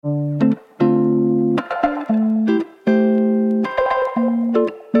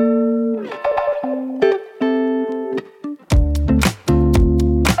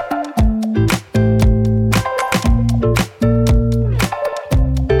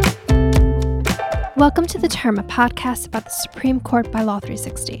Welcome to The Term, a podcast about the Supreme Court by Law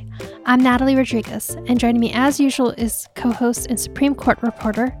 360. I'm Natalie Rodriguez, and joining me as usual is co-host and Supreme Court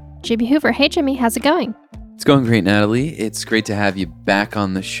reporter Jimmy Hoover. Hey Jimmy, how's it going? It's going great, Natalie. It's great to have you back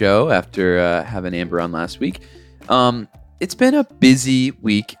on the show after having Amber on last week. It's been a busy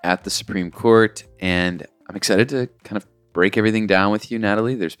week at the Supreme Court, and I'm excited to kind of break everything down with you,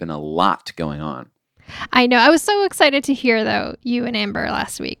 Natalie. There's been a lot going on. I know. I was so excited to hear, though, you and Amber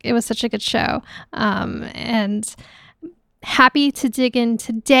last week. It was such a good show. And happy to dig in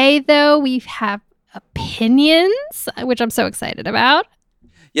today, though. We have opinions, which I'm so excited about.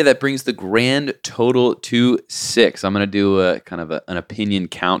 Yeah, that brings the grand total to 6. I'm going to do a kind of an opinion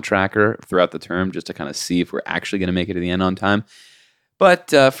count tracker throughout the term just to kind of see if we're actually going to make it to the end on time.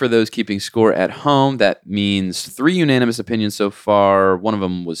 But for those keeping score at home, that means 3 unanimous opinions so far. One of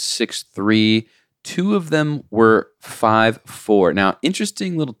them was 6-3. 2 of them were 5-4. Now,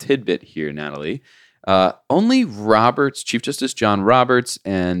 interesting little tidbit here, Natalie. Only Roberts, Chief Justice John Roberts,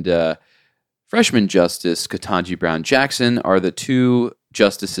 and freshman Justice Ketanji Brown Jackson are the 2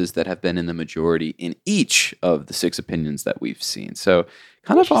 justices that have been in the majority in each of the 6 opinions that we've seen. So,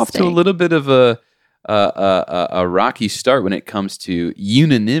 kind of off to a little bit of a rocky start when it comes to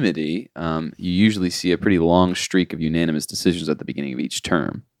unanimity. You usually see a pretty long streak of unanimous decisions at the beginning of each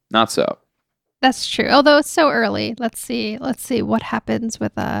term. Not so. That's true. Although it's so early. Let's see what happens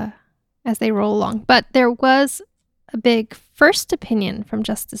with as they roll along. But there was a big first opinion from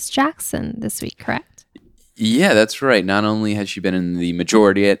Justice Jackson this week, correct? Yeah, that's right. Not only has she been in the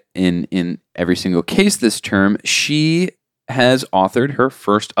majority in every single case this term, she has authored her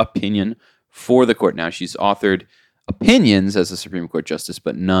first opinion for the court. Now, she's authored opinions as a Supreme Court justice,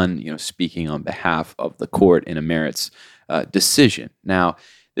 but none, speaking on behalf of the court in a merits decision. Now,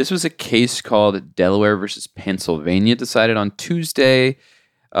 this was a case called Delaware versus Pennsylvania, decided on Tuesday.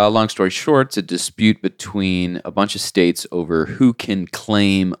 Long story short, it's a dispute between a bunch of states over who can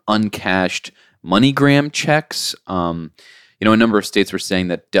claim uncashed MoneyGram checks. A number of states were saying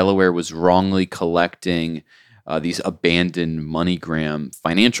that Delaware was wrongly collecting these abandoned MoneyGram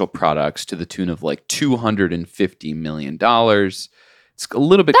financial products to the tune of like $250 million. It's a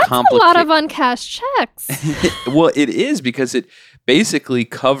little bit complicated. That's a lot of uncashed checks. Well, it is because it basically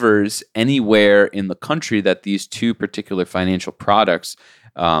covers anywhere in the country that these 2 particular financial products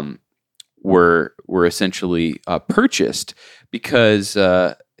were essentially purchased. Because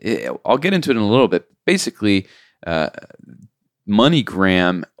I'll get into it in a little bit. Basically,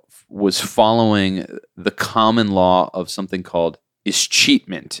 MoneyGram was following the common law of something called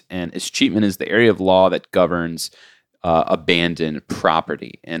escheatment, and escheatment is the area of law that governs abandoned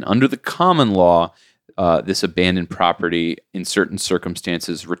property. And under the common law, this abandoned property, in certain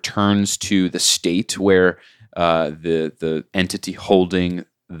circumstances, returns to the state where the entity holding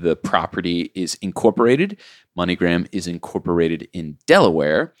the property is incorporated. MoneyGram is incorporated in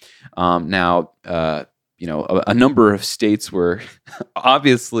Delaware. A number of states were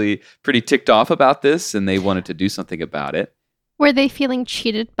obviously pretty ticked off about this, and they wanted to do something about it. Were they feeling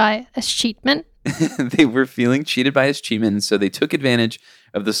cheated by escheatment? They were feeling cheated by escheatment, and so they took advantage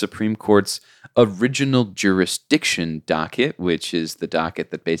of the Supreme Court's original jurisdiction docket, which is the docket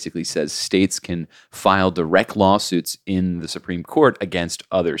that basically says states can file direct lawsuits in the Supreme Court against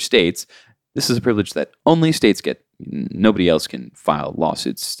other states. This is a privilege that only states get. Nobody else can file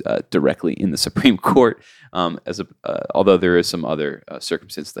lawsuits directly in the Supreme Court, although there is some other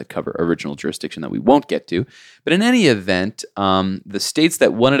circumstances that cover original jurisdiction that we won't get to. But in any event, the states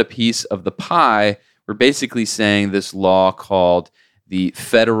that wanted a piece of the pie were basically saying this law called the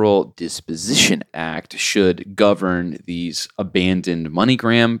Federal Disposition Act should govern these abandoned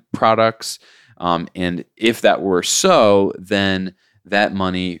MoneyGram products. And if that were so, then that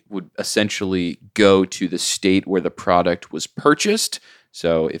money would essentially go to the state where the product was purchased.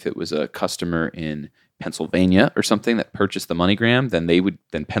 So if it was a customer in Pennsylvania or something that purchased the MoneyGram,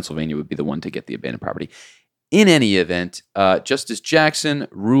 then Pennsylvania would be the one to get the abandoned property. In any event, Justice Jackson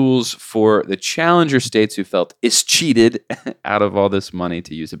rules for the challenger states who felt cheated out of all this money,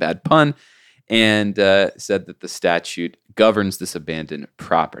 to use a bad pun, and said that the statute governs this abandoned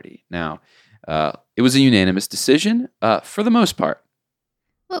property. Now, it was a unanimous decision for the most part.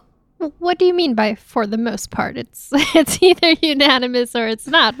 What do you mean by for the most part? It's either unanimous or it's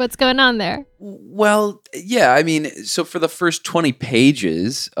not. What's going on there? Well, yeah, I mean, so for the first 20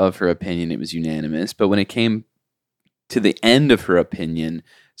 pages of her opinion, it was unanimous. But when it came to the end of her opinion,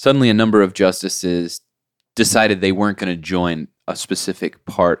 suddenly a number of justices decided they weren't going to join a specific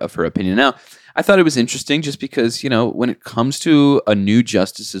part of her opinion. Now, I thought it was interesting just because, when it comes to a new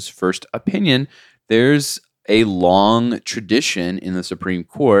justice's first opinion, there's a long tradition in the Supreme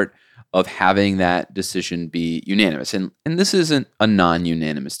Court of having that decision be unanimous. And this isn't a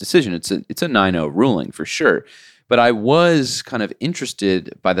non-unanimous decision. It's a 9-0 ruling for sure. But I was kind of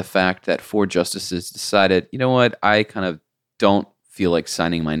interested by the fact that 4 justices decided, you know what, I kind of don't feel like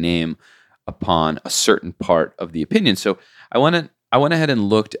signing my name upon a certain part of the opinion. So I went ahead and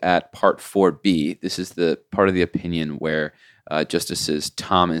looked at Part 4B. This is the part of the opinion where Justices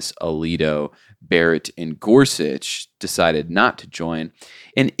Thomas, Alito, Barrett, and Gorsuch decided not to join.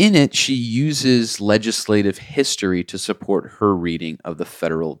 And in it, she uses legislative history to support her reading of the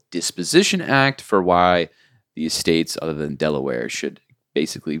Federal Disposition Act for why these states, other than Delaware, should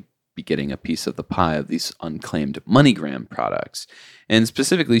basically be getting a piece of the pie of these unclaimed MoneyGram products. And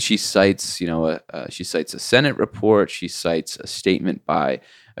specifically, she cites, she cites a Senate report. She cites a statement by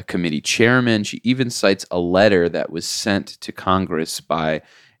a committee chairman. She even cites a letter that was sent to Congress by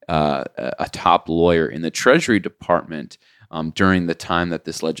a top lawyer in the Treasury Department during the time that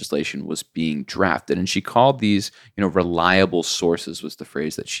this legislation was being drafted. And she called these, reliable sources was the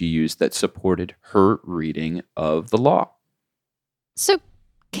phrase that she used that supported her reading of the law. So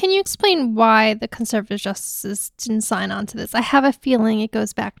can you explain why the conservative justices didn't sign on to this? I have a feeling it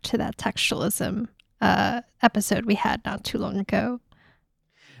goes back to that textualism episode we had not too long ago.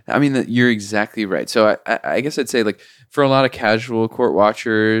 I mean, you're exactly right. So I guess I'd say, like, for a lot of casual court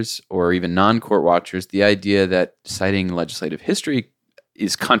watchers or even non-court watchers, the idea that citing legislative history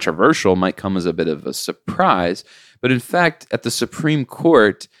is controversial might come as a bit of a surprise. But in fact, at the Supreme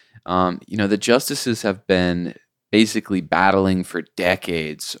Court, the justices have been basically battling for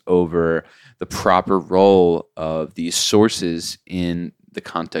decades over the proper role of these sources in the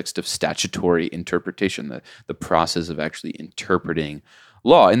context of statutory interpretation, the process of actually interpreting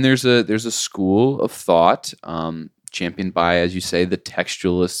law. And there's a school of thought championed by, as you say, the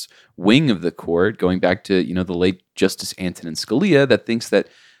textualist wing of the court, going back to the late Justice Antonin Scalia, that thinks that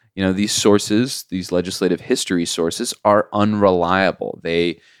these sources, these legislative history sources, are unreliable.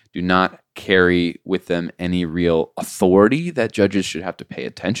 They do not carry with them any real authority that judges should have to pay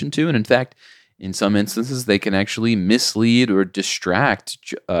attention to, and in fact, in some instances, they can actually mislead or distract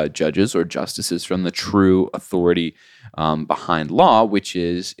judges or justices from the true authority behind law, which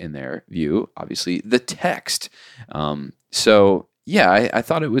is, in their view, obviously the text. I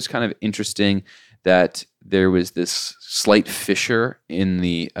thought it was kind of interesting that there was this slight fissure in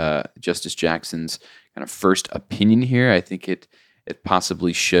the Justice Jackson's kind of first opinion here. I think it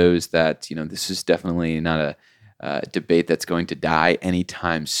possibly shows that this is definitely not a debate that's going to die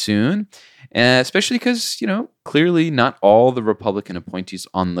anytime soon. Especially because, clearly not all the Republican appointees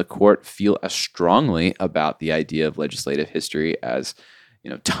on the court feel as strongly about the idea of legislative history as,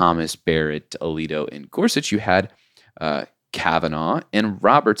 Thomas, Barrett, Alito, and Gorsuch. You had Kavanaugh and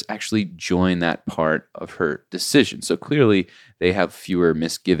Roberts actually join that part of her decision. So clearly they have fewer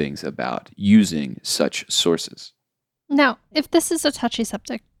misgivings about using such sources. Now, if this is a touchy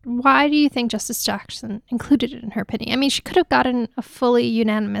subject, why do you think Justice Jackson included it in her opinion? I mean, she could have gotten a fully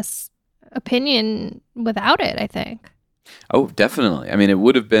unanimous opinion without it, I think. Oh, definitely. I mean, it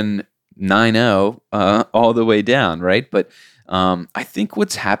would have been 9-0 all the way down, right? But I think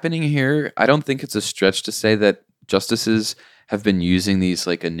what's happening here, I don't think it's a stretch to say that justices have been using these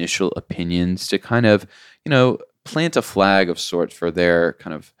initial opinions to kind of, plant a flag of sorts for their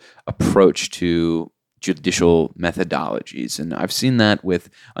kind of approach to judicial methodologies. And I've seen that with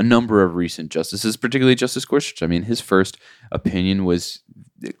a number of recent justices, particularly Justice Gorsuch. I mean, his first opinion was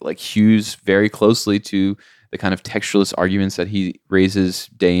hews very closely to the kind of textualist arguments that he raises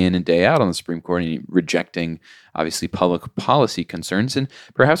day in and day out on the Supreme Court, and rejecting, obviously, public policy concerns. And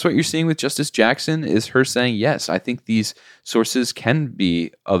perhaps what you're seeing with Justice Jackson is her saying, yes, I think these sources can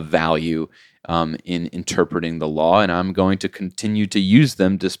be of value in interpreting the law, and I'm going to continue to use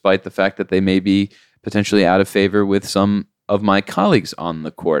them despite the fact that they may be potentially out of favor with some of my colleagues on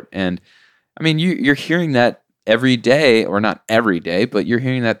the court. And I mean, you're hearing that every day, or not every day, but you're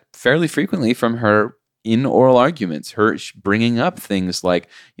hearing that fairly frequently from her in oral arguments, her bringing up things like,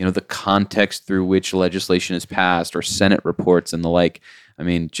 the context through which legislation is passed, or Senate reports and the like. I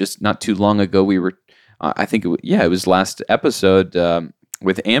mean, just not too long ago, we were, I think it was last episode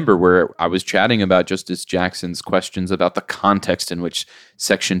with Amber, where I was chatting about Justice Jackson's questions about the context in which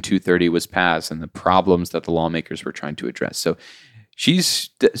Section 230 was passed and the problems that the lawmakers were trying to address. So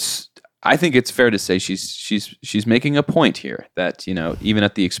I think it's fair to say she's making a point here that, even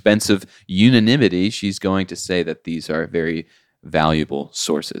at the expense of unanimity, she's going to say that these are very valuable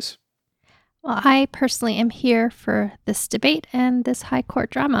sources. Well, I personally am here for this debate and this high court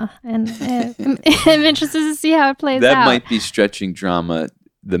drama, and I'm interested to see how it plays out. That might be stretching drama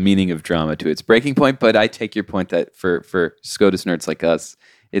the meaning of drama to its breaking point. But I take your point that for SCOTUS nerds like us,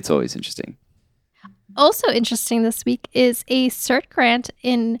 it's always interesting. Also interesting this week is a cert grant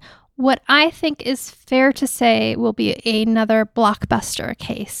in what I think is fair to say will be another blockbuster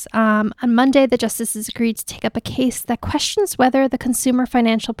case. On Monday, the justices agreed to take up a case that questions whether the Consumer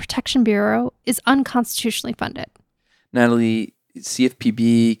Financial Protection Bureau is unconstitutionally funded. Natalie,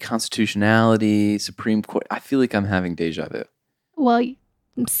 CFPB, constitutionality, Supreme Court. I feel like I'm having deja vu. Well,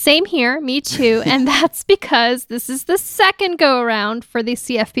 same here, me too. And that's because this is the second go around for the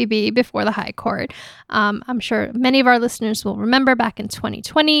CFPB before the High Court. I'm sure many of our listeners will remember back in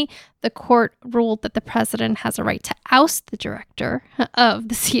 2020, the court ruled that the president has a right to oust the director of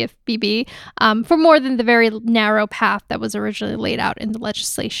the CFPB for more than the very narrow path that was originally laid out in the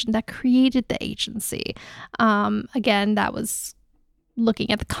legislation that created the agency. Again, that was looking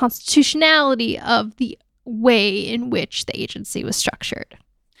at the constitutionality of the way in which the agency was structured.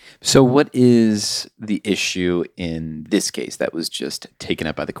 So what is the issue in this case that was just taken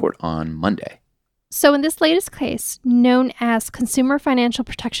up by the court on Monday? So in this latest case, known as Consumer Financial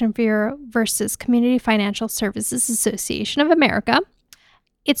Protection Bureau versus Community Financial Services Association of America,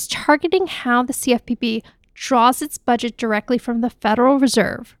 it's targeting how the CFPB draws its budget directly from the Federal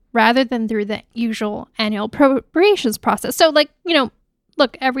Reserve rather than through the usual annual appropriations process. So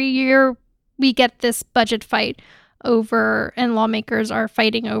look, every year we get this budget fight over, and lawmakers are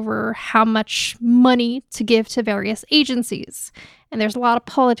fighting over how much money to give to various agencies. And there's a lot of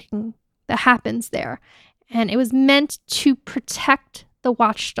politicking that happens there. And it was meant to protect the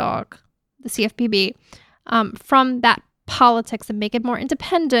watchdog, the CFPB, from that politics and make it more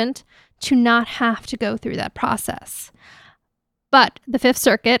independent to not have to go through that process. But the Fifth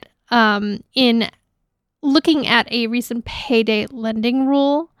Circuit, in looking at a recent payday lending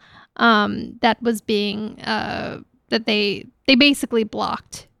rule that was being that they basically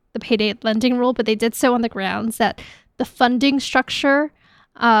blocked the payday lending rule, but they did so on the grounds that the funding structure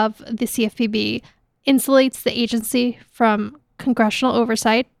of the CFPB insulates the agency from congressional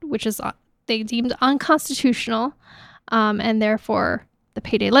oversight, which is they deemed unconstitutional, and therefore the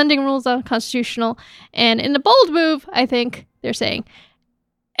payday lending rule is unconstitutional. And in a bold move, I think they're saying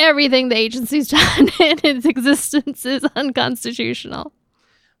everything the agency's done in its existence is unconstitutional.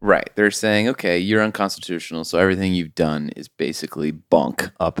 Right. They're saying, okay, you're unconstitutional, so everything you've done is basically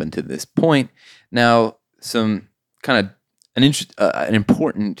bunk up until this point. Now, some kind of an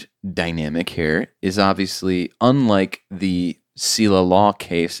important dynamic here is obviously, unlike the Selah Law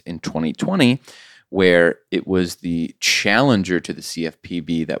case in 2020, where it was the challenger to the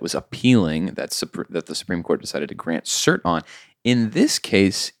CFPB that was appealing that the Supreme Court decided to grant cert on. In this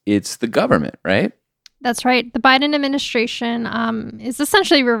case, it's the government, right? That's right. The Biden administration is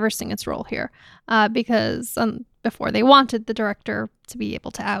essentially reversing its role here because before they wanted the director to be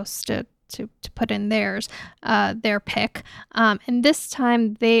able to oust to put in their pick. And this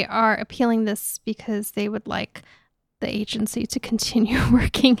time they are appealing this because they would like the agency to continue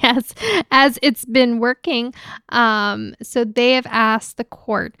working as it's been working. So they have asked the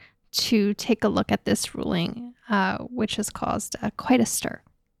court to take a look at this ruling, which has caused quite a stir.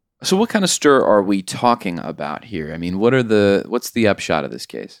 So what kind of stir are we talking about here? I mean, what's the upshot of this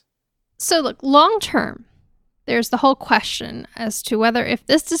case? So look, long term, there's the whole question as to whether if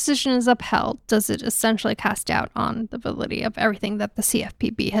this decision is upheld, does it essentially cast doubt on the validity of everything that the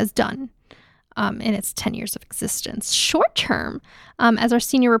CFPB has done in its 10 years of existence. Short term, as our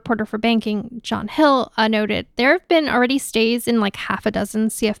senior reporter for banking, John Hill, noted, there have been already stays in like half a dozen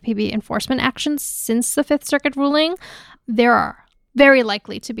CFPB enforcement actions since the Fifth Circuit ruling. There are very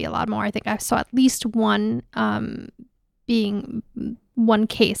likely to be a lot more. I think I saw at least one being one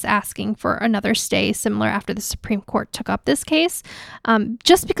case asking for another stay similar after the Supreme Court took up this case,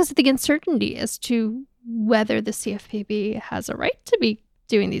 just because of the uncertainty as to whether the CFPB has a right to be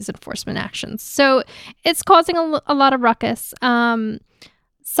doing these enforcement actions. So it's causing a lot of ruckus.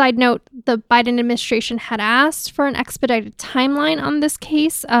 Side note, the Biden administration had asked for an expedited timeline on this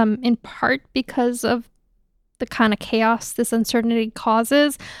case, in part because of the kind of chaos this uncertainty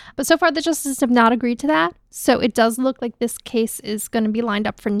causes. But so far, the justices have not agreed to that. So it does look like this case is going to be lined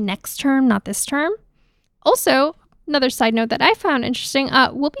up for next term, not this term. Also, another side note that I found interesting,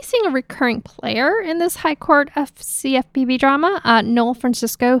 we'll be seeing a recurring player in this High Court CFPB drama, Noel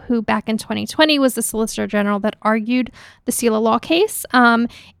Francisco, who back in 2020 was the Solicitor General that argued the Selah Law case,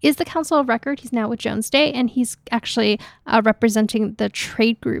 is the counsel of record. He's now with Jones Day, and he's actually representing the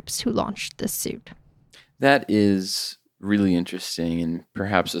trade groups who launched this suit. That is really interesting and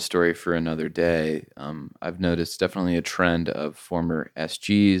perhaps a story for another day. I've noticed definitely a trend of former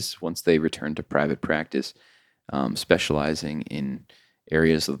SGs, once they return to private practice, specializing in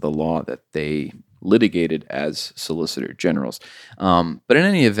areas of the law that they litigated as Solicitor Generals. But in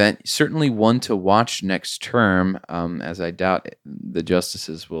any event, certainly one to watch next term, as I doubt the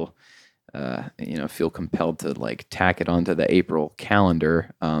justices will feel compelled to like tack it onto the April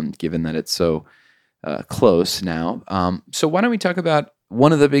calendar, given that it's so close now. So why don't we talk about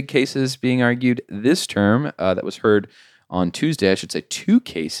one of the big cases being argued this term that was heard on Tuesday? I should say two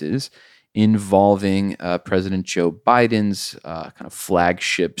cases involving President Joe Biden's kind of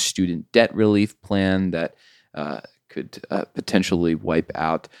flagship student debt relief plan that could potentially wipe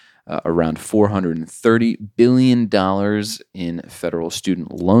out around $430 billion in federal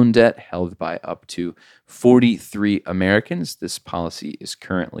student loan debt held by up to 43 Americans. This policy is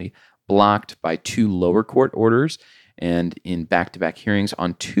currently blocked by two lower court orders. And in back-to-back hearings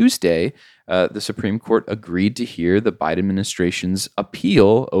on Tuesday, the Supreme Court agreed to hear the Biden administration's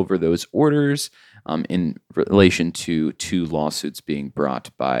appeal over those orders in relation to two lawsuits being brought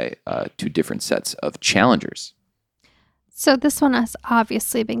by two different sets of challengers. So this one has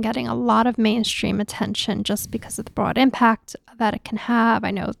obviously been getting a lot of mainstream attention just because of the broad impact that it can have.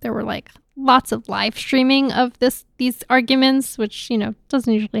 I know there were like lots of live streaming of these arguments, which,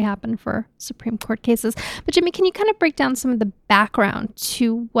 doesn't usually happen for Supreme Court cases. But Jimmy, can you kind of break down some of the background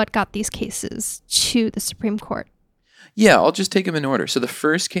to what got these cases to the Supreme Court? Yeah, I'll just take them in order. So the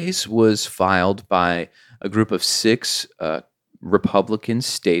first case was filed by a group of six Republican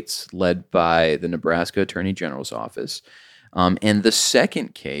states led by the Nebraska Attorney General's office. And the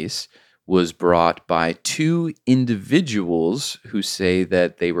second case was brought by two individuals who say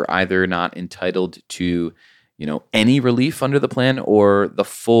that they were either not entitled to, any relief under the plan or the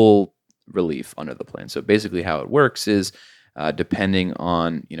full relief under the plan. So basically how it works is depending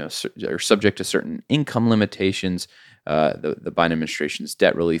on, or subject to certain income limitations, the Biden administration's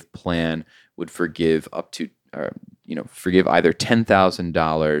debt relief plan would forgive up to, forgive either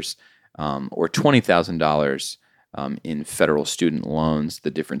 $10,000 or $20,000 in federal student loans,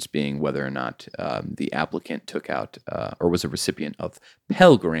 the difference being whether or not the applicant took out or was a recipient of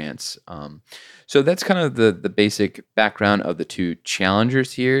Pell Grants. So that's kind of the basic background of the two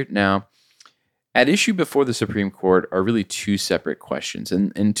challengers here. Now, at issue before the Supreme Court are really two separate questions,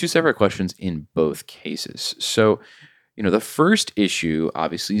 and two separate questions in both cases. So, the first issue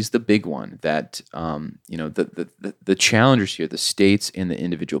obviously is the big one that, the challengers here, the states and the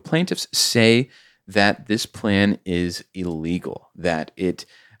individual plaintiffs, say that this plan is illegal, that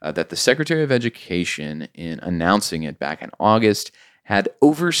the Secretary of Education, in announcing it back in August, had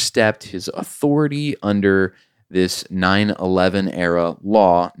overstepped his authority under this 9/11 era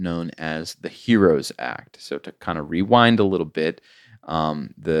law known as the HEROES Act. So to kind of rewind a little bit,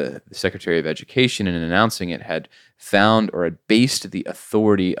 the Secretary of Education, in announcing it, had found or had based the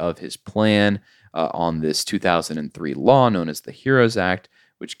authority of his plan on this 2003 law known as the HEROES Act,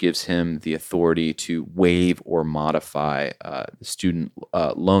 which gives him the authority to waive or modify the student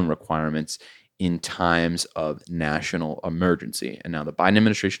loan requirements in times of national emergency. And now the Biden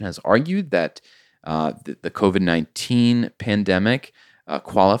administration has argued that the COVID-19 pandemic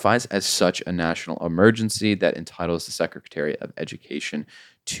qualifies as such a national emergency that entitles the Secretary of Education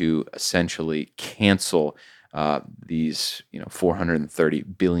to essentially cancel these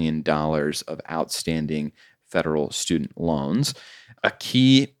 $430 billion of outstanding federal student loans. A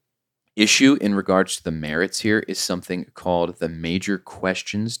key issue in regards to the merits here is something called the Major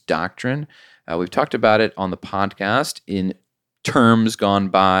Questions Doctrine. We've talked about it on the podcast in terms gone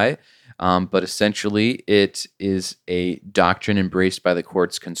by, but essentially it is a doctrine embraced by the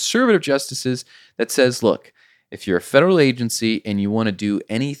court's conservative justices that says, look, if you're a federal agency and you want to do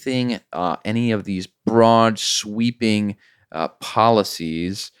anything, any of these broad, sweeping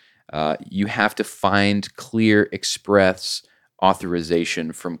policies, you have to find clear express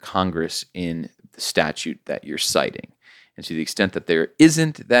authorization from Congress in the statute that you're citing. And to the extent that there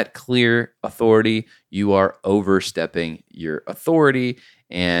isn't that clear authority, you are overstepping your authority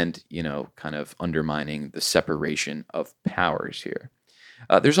and, kind of undermining the separation of powers here.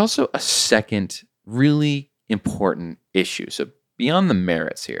 There's also a second really important issue. So beyond the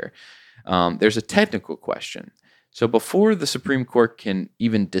merits here, there's a technical question. So before the Supreme Court can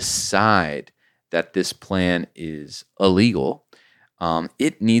even decide that this plan is illegal,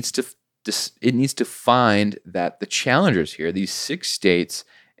 it needs to find that the challengers here, these 6 states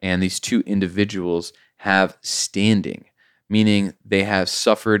and these 2 individuals, have standing, meaning they have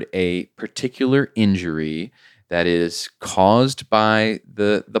suffered a particular injury that is caused by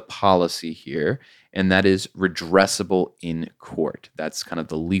the policy here, and that is redressable in court. That's kind of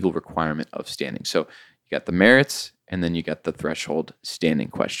the legal requirement of standing. So you got the merits, and then you got the threshold standing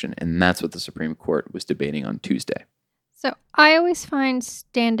question, and that's what the Supreme Court was debating on Tuesday. So I always find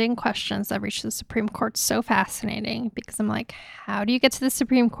standing questions that reach the Supreme Court so fascinating because I'm like, how do you get to the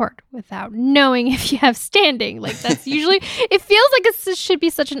Supreme Court without knowing if you have standing? Like that's usually, it feels like it should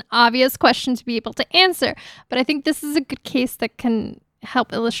be such an obvious question to be able to answer. But I think this is a good case that can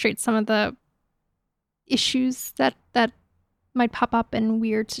help illustrate some of the issues that might pop up in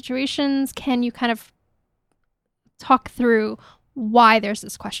weird situations. Can you kind of talk through why there's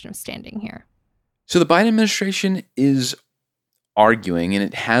this question of standing here? So the Biden administration is arguing, and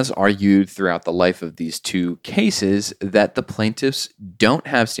it has argued throughout the life of these two cases, that the plaintiffs don't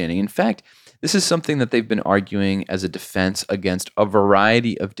have standing. In fact, this is something that they've been arguing as a defense against a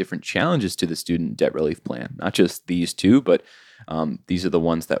variety of different challenges to the student debt relief plan. Not just these two, but these are the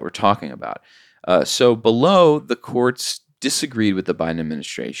ones that we're talking about. So below, the courts disagreed with the Biden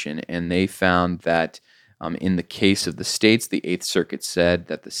administration, and they found that in the case of the states, the Eighth Circuit said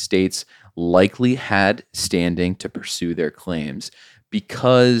that the states likely had standing to pursue their claims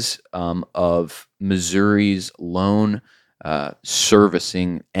because of Missouri's loan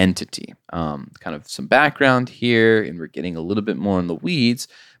servicing entity. Kind of some background here, and we're getting a little bit more in the weeds,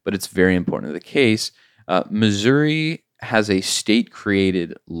 but it's very important to the case. Missouri has a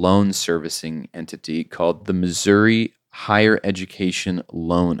state-created loan servicing entity called the Missouri Higher Education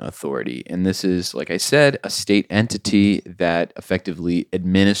Loan Authority. And this is, like I said, a state entity that effectively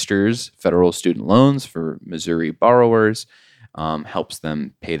administers federal student loans for Missouri borrowers, helps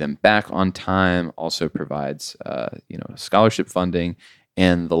them pay them back on time, also provides scholarship funding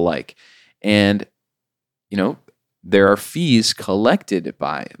and the like. And, there are fees collected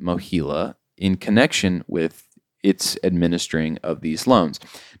by MOHELA in connection with its administering of these loans.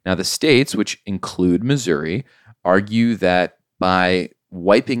 Now, the states, which include Missouri, argue that by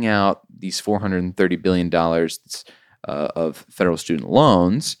wiping out these $430 billion of federal student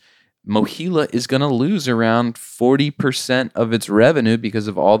loans, MOHELA is going to lose around 40% of its revenue because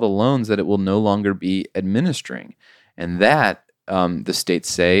of all the loans that it will no longer be administering. And that, the states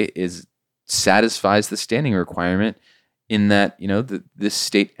say, satisfies the standing requirement in that, this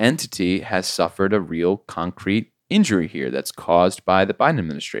state entity has suffered a real concrete injury here that's caused by the Biden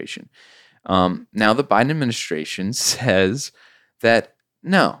administration. Now, the Biden administration says that,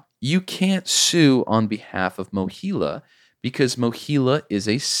 no, you can't sue on behalf of MOHELA because MOHELA is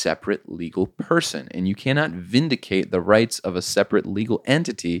a separate legal person, and you cannot vindicate the rights of a separate legal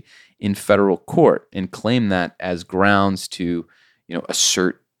entity in federal court and claim that as grounds to,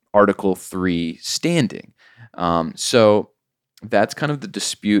 assert Article 3 standing. So that's kind of the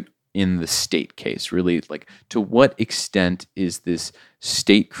dispute in the state case, really. Like, to what extent is this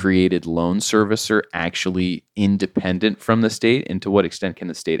state-created loan servicer actually independent from the state, and to what extent can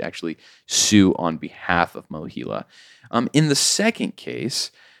the state actually sue on behalf of MOHELA? In the second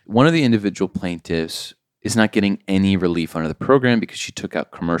case, one of the individual plaintiffs is not getting any relief under the program because she took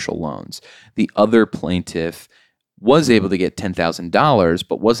out commercial loans. The other plaintiff was able to get $10,000,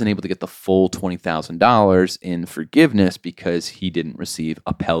 but wasn't able to get the full $20,000 in forgiveness because he didn't receive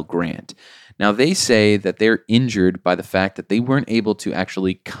a Pell Grant. Now, they say that they're injured by the fact that they weren't able to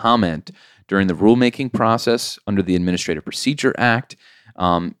actually comment during the rulemaking process under the Administrative Procedure Act,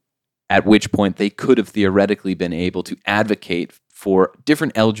 at which point they could have theoretically been able to advocate for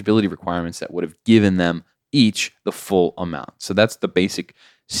different eligibility requirements that would have given them each the full amount. So that's the basic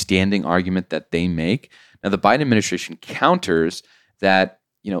standing argument that they make. Now, the Biden administration counters that,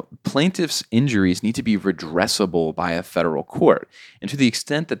 plaintiffs' injuries need to be redressable by a federal court. And to the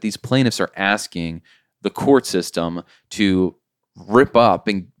extent that these plaintiffs are asking the court system to rip up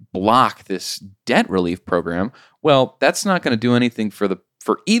and block this debt relief program, well, that's not going to do anything for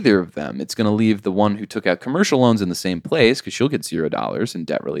either of them. It's going to leave the one who took out commercial loans in the same place because she'll get $0 in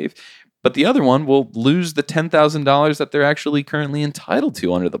debt relief. But the other one will lose the $10,000 that they're actually currently entitled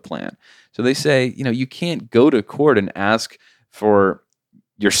to under the plan. So they say, you can't go to court and ask for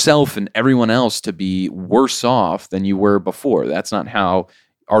yourself and everyone else to be worse off than you were before. That's not how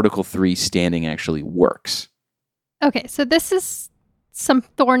Article 3 standing actually works. Okay, so this is some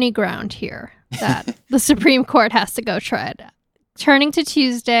thorny ground here that the Supreme Court has to go tread. Turning to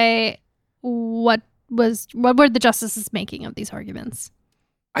Tuesday, what were the justices making of these arguments?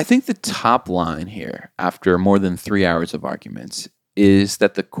 I think the top line here, after more than 3 hours of arguments, is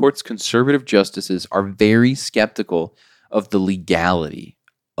that the court's conservative justices are very skeptical of the legality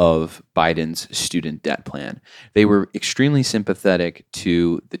of Biden's student debt plan. They were extremely sympathetic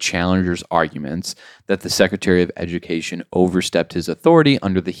to the challenger's arguments that the Secretary of Education overstepped his authority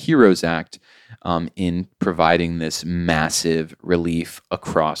under the HEROES Act in providing this massive relief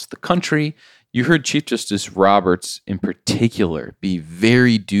across the country. You heard Chief Justice Roberts in particular be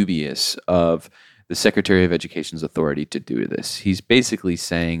very dubious of the Secretary of Education's authority to do this. He's basically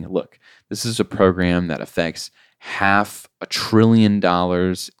saying, look, this is a program that affects $500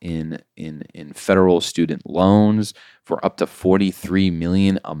 billion in federal student loans for up to 43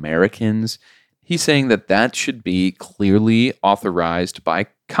 million Americans. He's saying that should be clearly authorized by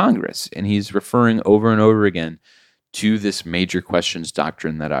Congress. And he's referring over and over again to this major questions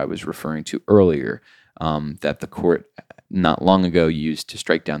doctrine that I was referring to earlier, that the court not long ago used to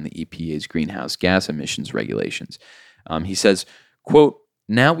strike down the EPA's greenhouse gas emissions regulations. He says, quote,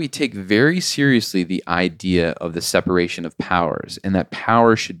 now we take very seriously the idea of the separation of powers and that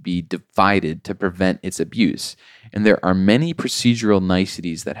power should be divided to prevent its abuse. And there are many procedural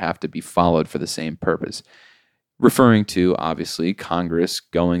niceties that have to be followed for the same purpose. Referring to, obviously, Congress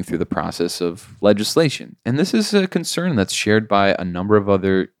going through the process of legislation. And this is a concern that's shared by a number of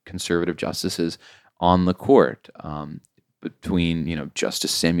other conservative justices on the court, between, Justice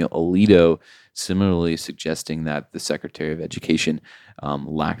Samuel Alito similarly suggesting that the Secretary of Education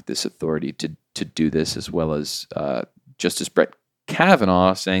lacked this authority to do this, as well as Justice Brett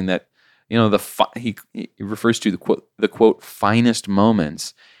Kavanaugh saying that, he refers to the quote finest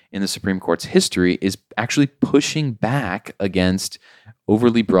moments in the Supreme Court's history is actually pushing back against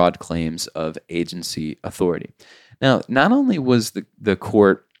overly broad claims of agency authority. Now, not only was the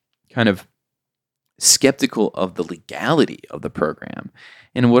court kind of skeptical of the legality of the program,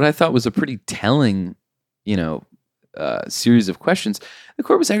 and what I thought was a pretty telling, series of questions, the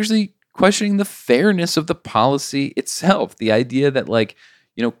court was actually questioning the fairness of the policy itself. The idea that,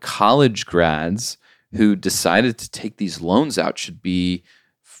 college grads who decided to take these loans out should be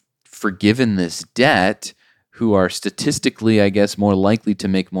forgiven this debt, who are statistically, I guess, more likely to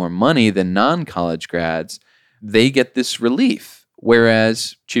make more money than non-college grads, they get this relief.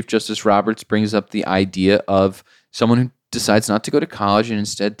 Whereas Chief Justice Roberts brings up the idea of someone who decides not to go to college and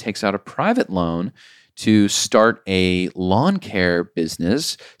instead takes out a private loan to start a lawn care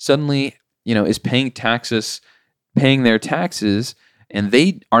business, suddenly, is paying their taxes, and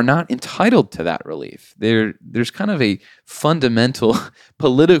they are not entitled to that relief. There's kind of a fundamental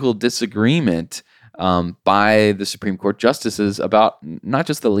political disagreement by the Supreme Court justices about not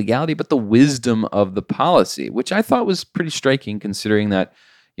just the legality, but the wisdom of the policy, which I thought was pretty striking, considering that,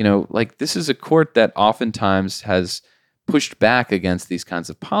 this is a court that oftentimes has pushed back against these kinds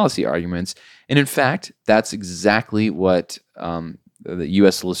of policy arguments. And in fact, that's exactly what the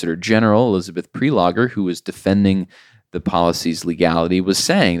U.S. Solicitor General, Elizabeth Prelogar, who was defending the policy's legality, was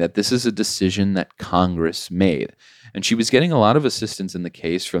saying that this is a decision that Congress made. And she was getting a lot of assistance in the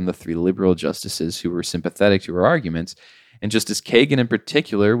case from the three liberal justices who were sympathetic to her arguments. And Justice Kagan in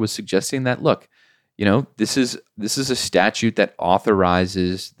particular was suggesting that, look, this is a statute that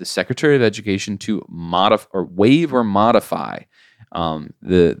authorizes the Secretary of Education to waive or modify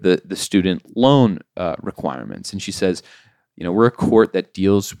the student loan requirements. And she says, we're a court that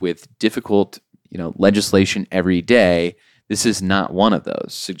deals with difficult legislation every day. This is not one of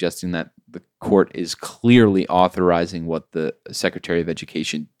those, suggesting that the court is clearly authorizing what the Secretary of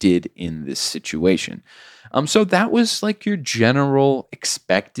Education did in this situation. So that was your general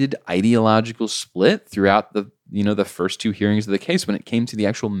expected ideological split throughout the first two hearings of the case when it came to the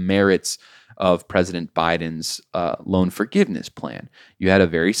actual merits of President Biden's loan forgiveness plan. You had a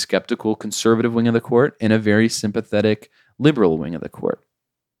very skeptical conservative wing of the court and a very sympathetic liberal wing of the court.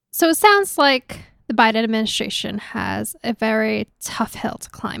 So it sounds like the Biden administration has a very tough hill to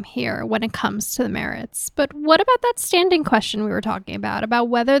climb here when it comes to the merits. But what about that standing question we were talking about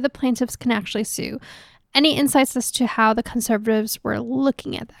whether the plaintiffs can actually sue? Any insights as to how the conservatives were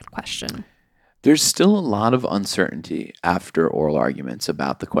looking at that question? There's still a lot of uncertainty after oral arguments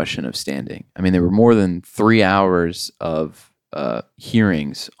about the question of standing. I mean, there were more than 3 hours of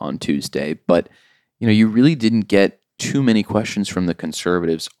hearings on Tuesday, but you really didn't get too many questions from the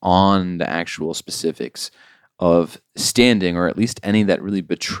conservatives on the actual specifics of standing, or at least any that really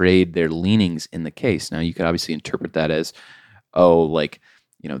betrayed their leanings in the case. Now, you could obviously interpret that as,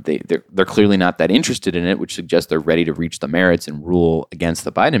 they're clearly not that interested in it, which suggests they're ready to reach the merits and rule against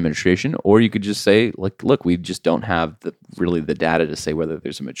the Biden administration. Or you could just say, look, we just don't have the data to say whether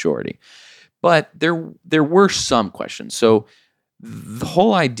there's a majority. But there were some questions. So the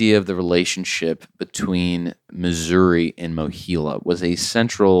whole idea of the relationship between Missouri and MOHELA was a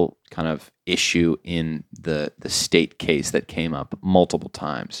central kind of issue in the state case that came up multiple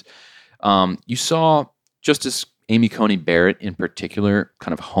times. You saw Justice Amy Coney Barrett in particular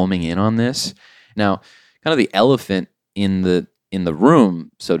kind of homing in on this. Now, kind of the elephant in the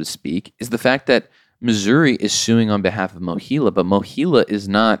room, so to speak, is the fact that Missouri is suing on behalf of MOHELA, but MOHELA is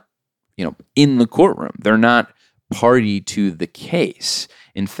not, in the courtroom. They're not party to the case.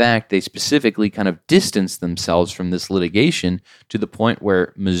 In fact, they specifically kind of distanced themselves from this litigation to the point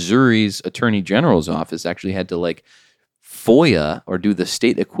where Missouri's Attorney General's office actually had to like FOIA or do the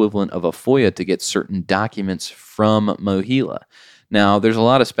state equivalent of a FOIA to get certain documents from MOHELA. Now, there's a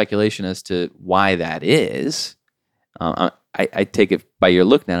lot of speculation as to why that is. I take it by your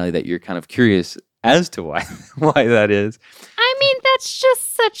look, Natalie, that you're kind of curious as to why that is. I mean, that's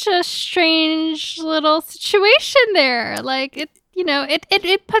just such a strange little situation there. Like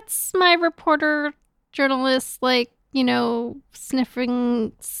it puts my reporter journalist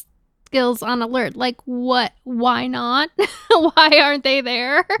sniffing skills on alert. Like what? Why not? Why aren't they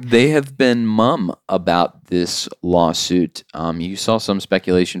there? They have been mum about this lawsuit. You saw some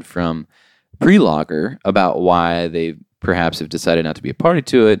speculation from Prelogger about why they perhaps have decided not to be a party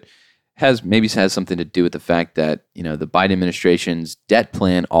to it. Has something to do with the fact that the Biden administration's debt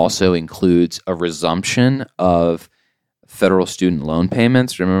plan also includes a resumption of federal student loan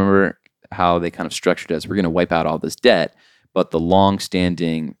payments. Remember how they kind of structured it as we're going to wipe out all this debt, but the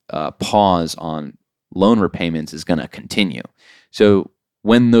long-standing pause on loan repayments is going to continue. So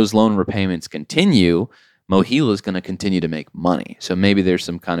when those loan repayments continue, MOHELA is going to continue to make money. So maybe there's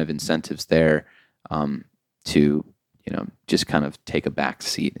some kind of incentives there to just kind of take a back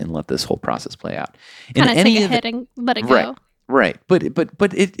seat and let this whole process play out. Kind of take a hit and let it go. Right. But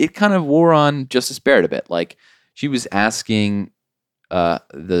it kind of wore on Justice Barrett a bit. Like she was asking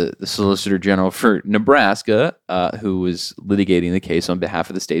the Solicitor General for Nebraska, who was litigating the case on behalf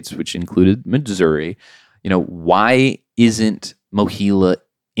of the states, which included Missouri, why isn't MOHELA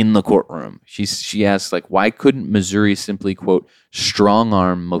in the courtroom? She asked, like, why couldn't Missouri simply, quote, strong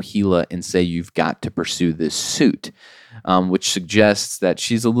arm MOHELA and say you've got to pursue this suit? Which suggests that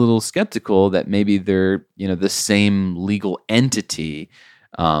she's a little skeptical that maybe they're, the same legal entity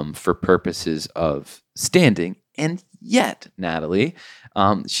for purposes of standing. And yet, Natalie,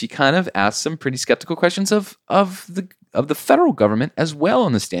 she kind of asked some pretty skeptical questions of the federal government as well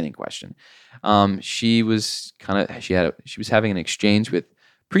on the standing question. She was having an exchange with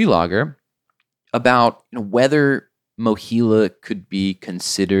Prelogger about whether MOHELA could be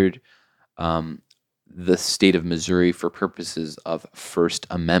considered the state of Missouri for purposes of First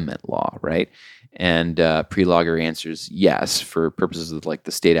Amendment law, right? And Prelogger answers yes, for purposes of like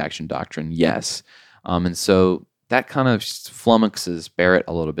the state action doctrine, yes. And so that kind of flummoxes Barrett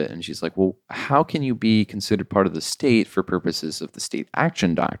a little bit. And she's like, well, how can you be considered part of the state for purposes of the state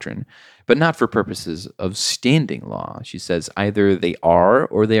action doctrine, but not for purposes of standing law? She says either they are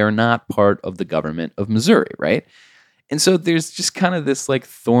or they are not part of the government of Missouri, right? And so there's just kind of this like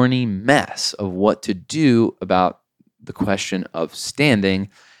thorny mess of what to do about the question of standing.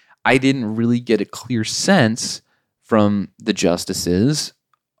 I didn't really get a clear sense from the justices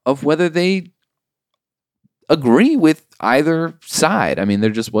of whether they agree with either side. I mean, there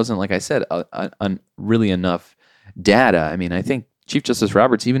just wasn't, like I said, really enough data. I mean, I think Chief Justice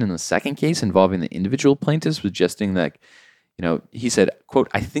Roberts, even in the second case involving the individual plaintiffs, was suggesting that, he said, quote,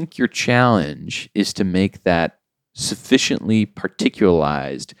 I think your challenge is to make that sufficiently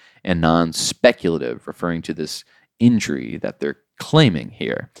particularized and non-speculative, referring to this injury that they're claiming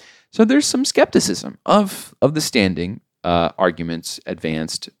here. So there's some skepticism of the standing arguments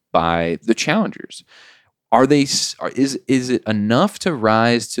advanced by the challengers. Is it enough to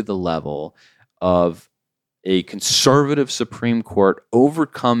rise to the level of a conservative Supreme Court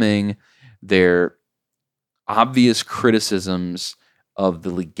overcoming their obvious criticisms of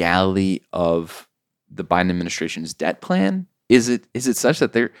the legality of the Biden administration's debt plan? Is it such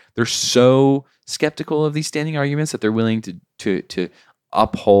that they're so skeptical of these standing arguments that they're willing to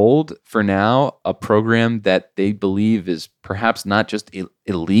uphold for now a program that they believe is perhaps not just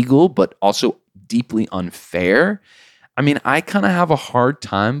illegal but also deeply unfair? I mean, I kind of have a hard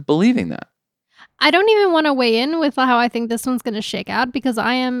time believing that. I don't even want to weigh in with how I think this one's going to shake out because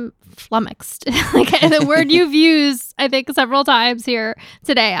I am flummoxed. Like the word you've used, I think, several times here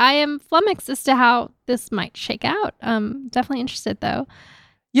today. I am flummoxed as to how this might shake out. Definitely interested, though.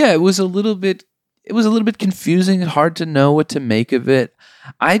 Yeah, it was a little bit confusing and hard to know what to make of it.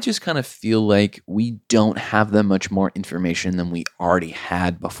 I just kind of feel like we don't have that much more information than we already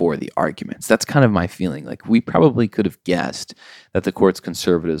had before the arguments. That's kind of my feeling. Like we probably could have guessed that the court's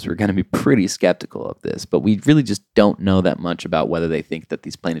conservatives were going to be pretty skeptical of this, but we really just don't know that much about whether they think that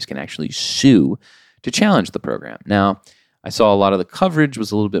these plaintiffs can actually sue to challenge the program. Now, I saw a lot of the coverage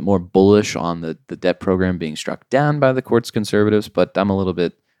was a little bit more bullish on the debt program being struck down by the court's conservatives, but I'm a little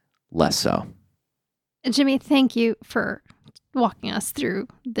bit less so. Jimmy, thank you for walking us through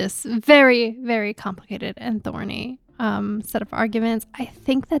this very, very complicated and thorny set of arguments. I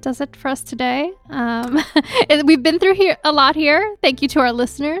think that does it for us today. We've been through here a lot here. Thank you to our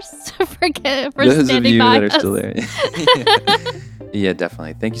listeners for those standing of you by that are us. still there. Yeah,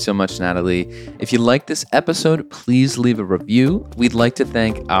 definitely. Thank you so much, Natalie. If you like this episode, please leave a review. We'd like to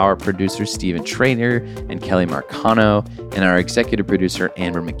thank our producer, Stephen Trainer and Kelly Marcano, and our executive producer,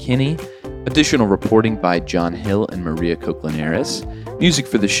 Amber McKinney. Additional reporting by John Hill and Maria Coclinares. Music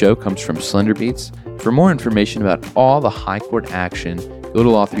for the show comes from Slender Beats. For more information about all the high court action, go to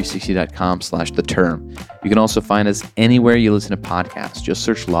law360.com/the term. You can also find us anywhere you listen to podcasts. Just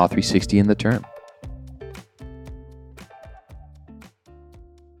search Law 360 in the term.